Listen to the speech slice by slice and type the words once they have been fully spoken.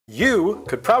You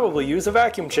could probably use a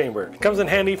vacuum chamber. It comes in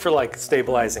handy for like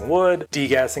stabilizing wood,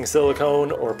 degassing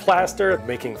silicone or plaster,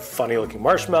 making funny looking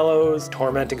marshmallows,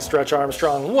 tormenting Stretch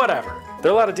Armstrong, whatever. There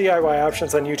are a lot of DIY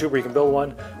options on YouTube where you can build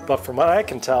one, but from what I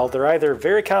can tell, they're either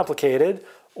very complicated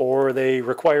or they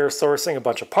require sourcing a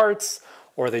bunch of parts,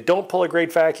 or they don't pull a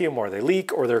great vacuum, or they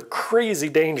leak, or they're crazy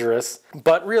dangerous.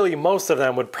 But really, most of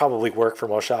them would probably work for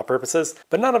most shop purposes,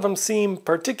 but none of them seem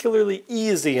particularly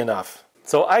easy enough.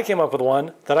 So I came up with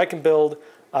one that I can build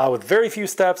with very few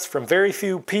steps from very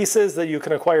few pieces that you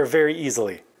can acquire very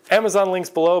easily. Amazon links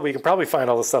below, but you can probably find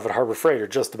all this stuff at Harbor Freight, or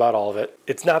just about all of it.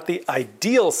 It's not the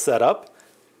ideal setup,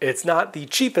 it's not the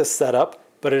cheapest setup,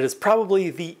 but it is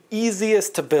probably the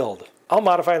easiest to build. I'll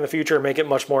modify in the future and make it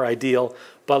much more ideal,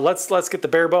 but let's get the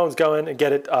bare bones going and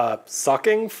get it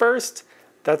sucking first.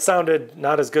 That sounded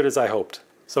not as good as I hoped.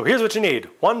 So here's what you need.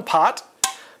 One pot,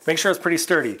 make sure it's pretty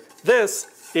sturdy. This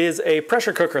is a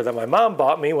pressure cooker that my mom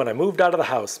bought me when I moved out of the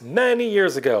house many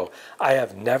years ago. I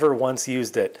have never once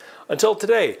used it until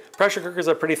today. Pressure cookers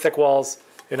have pretty thick walls.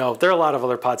 You know, there are a lot of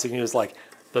other pots you can use, like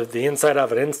the inside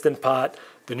of an Instant Pot,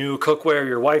 the new cookware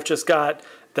your wife just got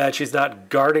that she's not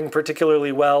guarding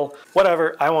particularly well.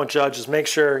 Whatever, I won't judge, just make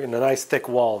sure in the nice thick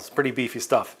walls, pretty beefy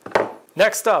stuff.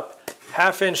 Next up,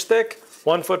 1/2 inch thick,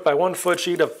 1 foot by 1 foot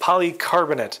sheet of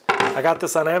polycarbonate. I got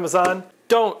this on Amazon.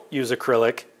 Don't use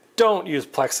acrylic. Don't use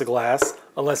plexiglass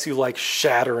unless you like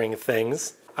shattering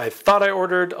things. I thought I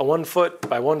ordered a 1 foot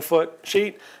by 1 foot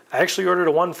sheet. I actually ordered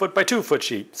a 1 foot by 2 foot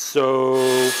sheet. So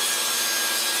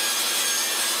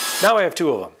now I have 2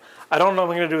 of them. I don't know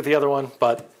what I'm gonna do with the other one,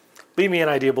 but leave me an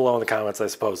idea below in the comments, I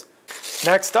suppose.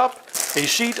 Next up, a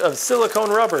sheet of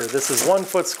silicone rubber. This is 1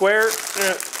 foot square,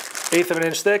 1/8 of an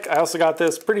inch thick. I also got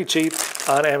this pretty cheap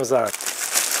on Amazon.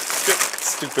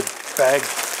 Stupid bag.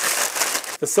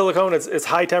 The silicone is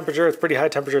high temperature, it's pretty high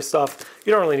temperature stuff.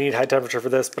 You don't really need high temperature for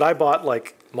this, but I bought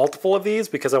like multiple of these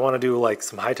because I want to do like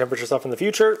some high temperature stuff in the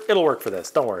future. It'll work for this,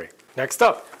 don't worry. Next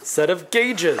up, set of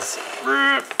gauges.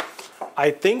 I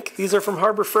think these are from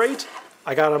Harbor Freight.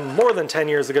 I got them more than 10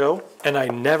 years ago, and I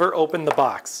never opened the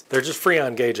box. They're just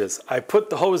Freon gauges. I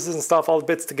put the hoses and stuff, all the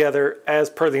bits together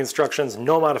as per the instructions,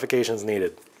 no modifications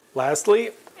needed.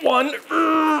 Lastly, one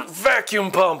vacuum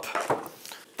pump.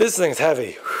 This thing's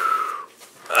heavy.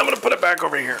 I'm gonna put it back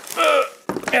over here.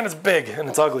 And it's big and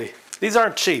it's ugly. These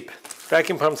aren't cheap.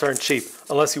 Vacuum pumps aren't cheap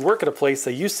unless you work at a place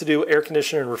that used to do air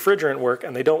conditioner and refrigerant work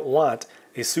and they don't want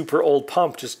a super old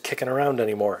pump just kicking around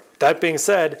anymore. That being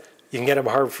said, you can get them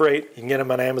at Harbor Freight, you can get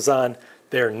them on Amazon.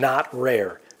 They're not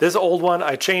rare. This old one,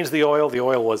 I changed the oil. The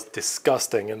oil was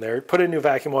disgusting in there. Put in new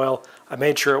vacuum oil. I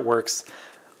made sure it works.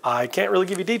 I can't really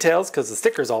give you details because the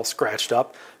sticker's all scratched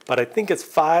up, but I think it's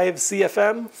 5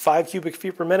 CFM, 5 cubic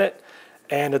feet per minute.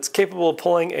 And it's capable of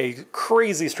pulling a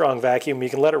crazy strong vacuum. You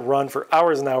can let it run for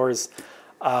hours and hours,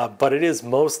 but it is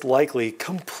most likely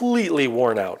completely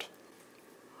worn out.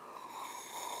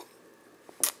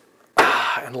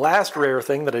 And last rare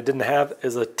thing that I didn't have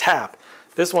is a tap.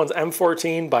 This one's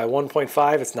M14 by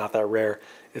 1.5. It's not that rare.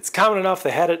 It's common enough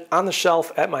they had it on the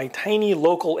shelf at my tiny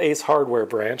local Ace Hardware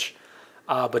branch.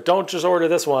 But don't just order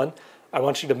this one. I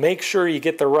want you to make sure you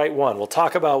get the right one. We'll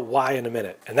talk about why in a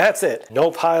minute. And that's it. No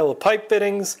pile of pipe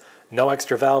fittings, no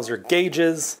extra valves or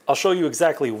gauges. I'll show you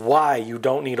exactly why you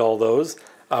don't need all those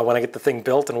when I get the thing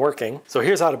built and working. So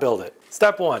here's how to build it.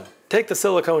 Step 1, take the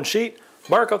silicone sheet,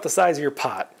 mark out the size of your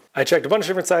pot. I checked a bunch of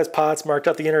different size pots, marked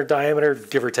out the inner diameter,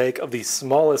 give or take, of the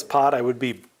smallest pot I would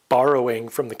be borrowing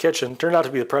from the kitchen. Turned out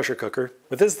to be the pressure cooker.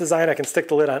 With this design, I can stick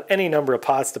the lid on any number of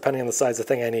pots depending on the size of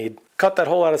thing I need. Cut that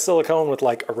hole out of silicone with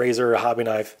like a razor or a hobby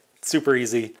knife. It's super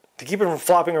easy. To keep it from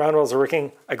flopping around while it's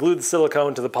working, I glued the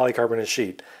silicone to the polycarbonate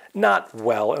sheet. Not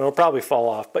well, and it'll probably fall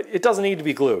off, but it doesn't need to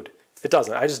be glued. It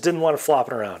doesn't. I just didn't want it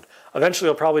flopping around. Eventually,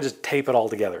 I'll probably just tape it all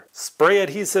together. Spray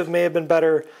adhesive may have been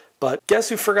better, but guess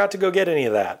who forgot to go get any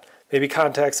of that? Maybe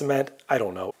contact cement, I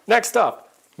don't know. Next up,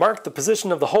 mark the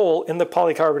position of the hole in the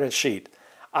polycarbonate sheet.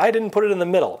 I didn't put it in the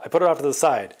middle, I put it off to the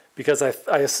side because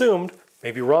I assumed,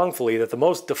 maybe wrongfully, that the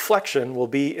most deflection will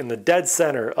be in the dead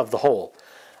center of the hole.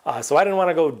 So I didn't want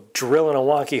to go drilling a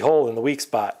wonky hole in the weak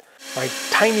spot. My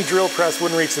tiny drill press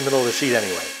wouldn't reach the middle of the sheet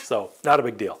anyway, so not a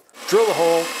big deal. Drill the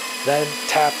hole, then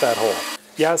tap that hole.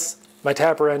 Yes, my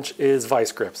tap wrench is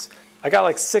vice grips. I got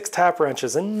like 6 tap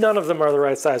wrenches and none of them are the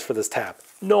right size for this tap.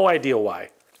 No idea why.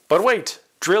 But wait,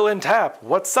 drill and tap,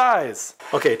 what size?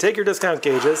 Okay, take your discount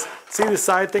gauges. See the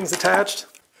side things attached?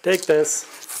 Take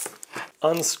this,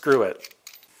 unscrew it.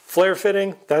 Flare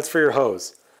fitting, that's for your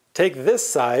hose. Take this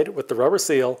side with the rubber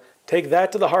seal, take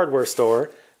that to the hardware store,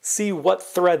 see what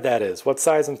thread that is, what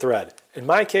size and thread. In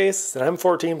my case, it's an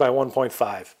M14 by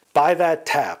 1.5. buy that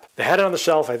tap. They had it on the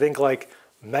shelf, I think like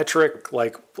metric,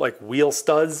 like wheel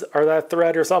studs are that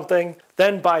thread or something.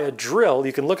 Then buy a drill.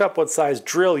 You can look up what size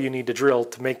drill you need to drill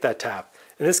to make that tap.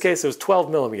 In this case, it was 12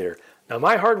 millimeter. Now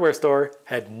my hardware store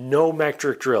had no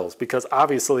metric drills because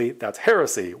obviously that's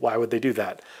heresy. Why would they do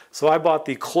that? So I bought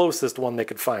the closest one they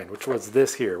could find, which was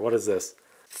this here. What is this?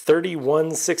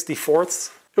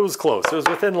 31/64? It was close. It was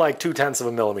within like 0.2 of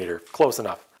a millimeter. Close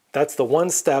enough. That's the one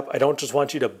step. I don't just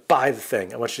want you to buy the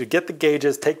thing. I want you to get the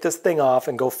gauges, take this thing off,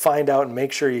 and go find out and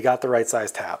make sure you got the right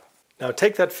size tap. Now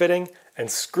take that fitting and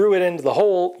screw it into the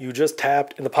hole you just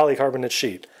tapped in the polycarbonate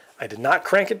sheet. I did not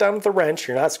crank it down with a wrench.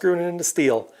 You're not screwing it into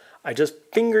steel. I just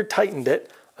finger tightened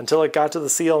it until it got to the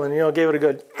seal and, gave it a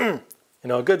good,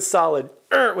 a good solid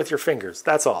with your fingers.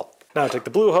 That's all. Now take the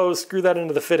blue hose, screw that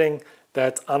into the fitting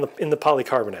that's in the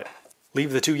polycarbonate.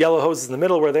 Leave the two yellow hoses in the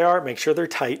middle where they are. Make sure they're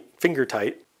tight, finger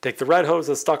tight. Take the red hose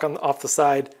that's stuck off the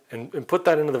side and put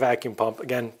that into the vacuum pump.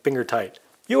 Again, finger tight.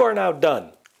 You are now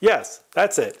done. Yes,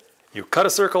 that's it. You cut a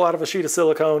circle out of a sheet of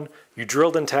silicone. You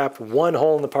drilled and tapped one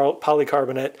hole in the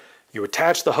polycarbonate. You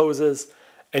attach the hoses.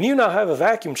 And you now have a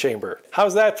vacuum chamber.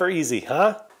 How's that for easy,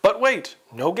 huh? But wait,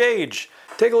 no gauge.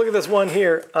 Take a look at this one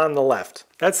here on the left.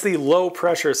 That's the low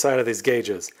pressure side of these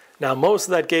gauges. Now most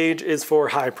of that gauge is for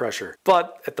high pressure.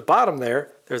 But at the bottom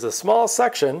there's a small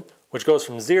section which goes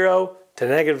from 0 to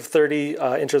negative 30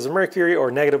 inches of mercury or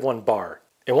 -1 bar.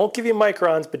 It won't give you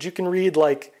microns, but you can read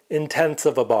like in tenths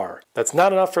of a bar. That's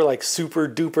not enough for like super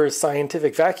duper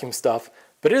scientific vacuum stuff,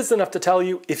 but it is enough to tell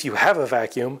you if you have a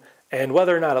vacuum and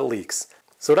whether or not it leaks.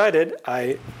 So what I did,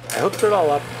 I hooked it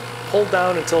all up, pulled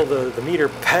down until the meter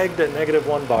pegged at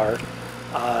 -1 bar,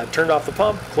 turned off the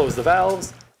pump, closed the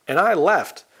valves, and I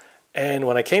left. And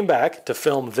when I came back to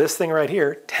film this thing right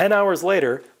here, 10 hours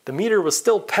later, the meter was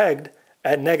still pegged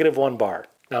at -1 bar.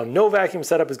 Now, no vacuum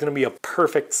setup is going to be a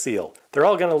perfect seal. They're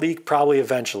all going to leak probably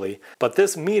eventually, but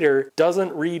this meter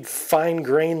doesn't read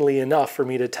fine-grainedly enough for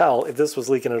me to tell if this was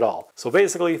leaking at all. So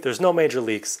basically, there's no major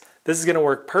leaks. This is going to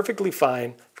work perfectly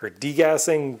fine for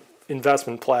degassing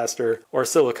investment plaster or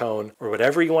silicone or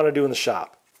whatever you want to do in the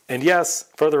shop. And yes,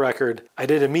 for the record, I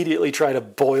did immediately try to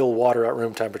boil water at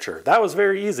room temperature. That was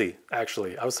very easy,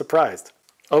 actually. I was surprised.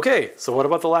 Okay, so what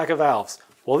about the lack of valves?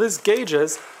 Well, these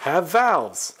gauges have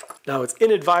valves. Now, it's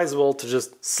inadvisable to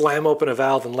just slam open a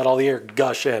valve and let all the air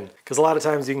gush in, because a lot of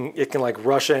times it can like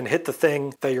rush in, hit the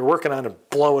thing that you're working on and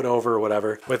blow it over or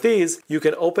whatever. With these, you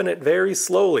can open it very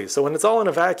slowly. So when it's all in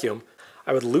a vacuum,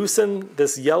 I would loosen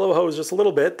this yellow hose just a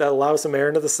little bit. That allows some air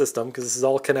into the system because this is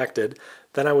all connected.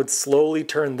 Then I would slowly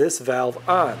turn this valve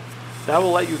on. That will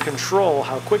let you control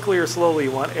how quickly or slowly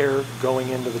you want air going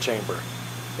into the chamber.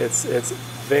 It's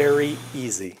very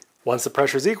easy. Once the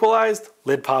pressure is equalized,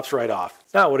 lid pops right off.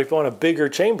 Now, what if you want a bigger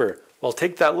chamber? Well,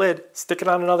 take that lid, stick it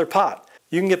on another pot.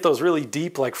 You can get those really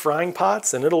deep, like frying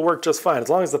pots, and it'll work just fine, as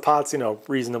long as the pot's,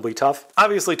 reasonably tough.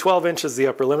 Obviously, 12 inches is the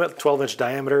upper limit, 12-inch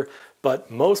diameter, but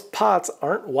most pots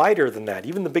aren't wider than that,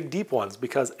 even the big deep ones,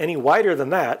 because any wider than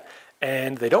that,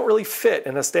 and they don't really fit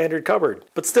in a standard cupboard.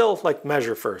 But still,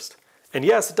 measure first. And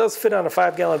yes, it does fit on a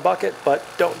 5-gallon bucket, but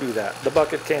don't do that. The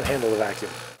bucket can't handle the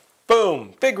vacuum.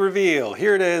 Boom, big reveal.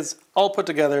 Here it is, all put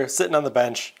together, sitting on the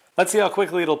bench. Let's see how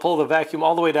quickly it'll pull the vacuum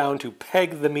all the way down to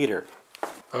peg the meter.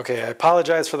 Okay, I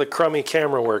apologize for the crummy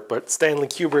camera work, but Stanley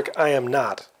Kubrick, I am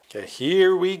not. Okay,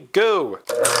 here we go.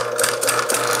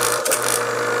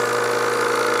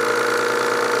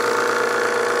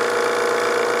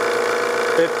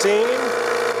 $15,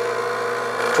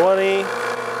 $20,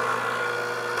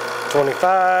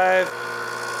 $25,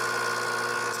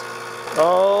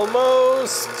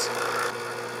 almost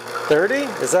 $30.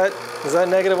 Is that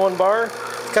 -1 bar?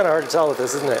 It's kind of hard to tell with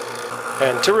this, isn't it?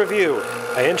 And to review,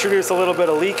 I introduced a little bit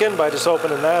of leaking by just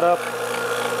opening that up.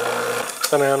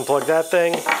 Then I unplug that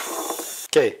thing.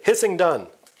 Okay, hissing done.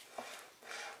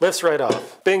 Lifts right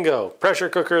off. Bingo. Pressure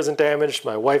cooker isn't damaged.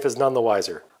 My wife is none the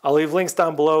wiser. I'll leave links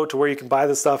down below to where you can buy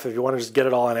this stuff if you want to just get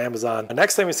it all on Amazon. And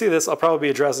next time you see this, I'll probably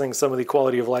be addressing some of the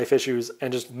quality of life issues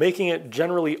and just making it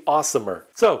generally awesomer.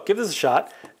 So give this a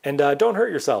shot and don't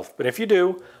hurt yourself. But if you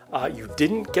do, you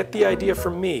didn't get the idea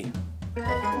from me.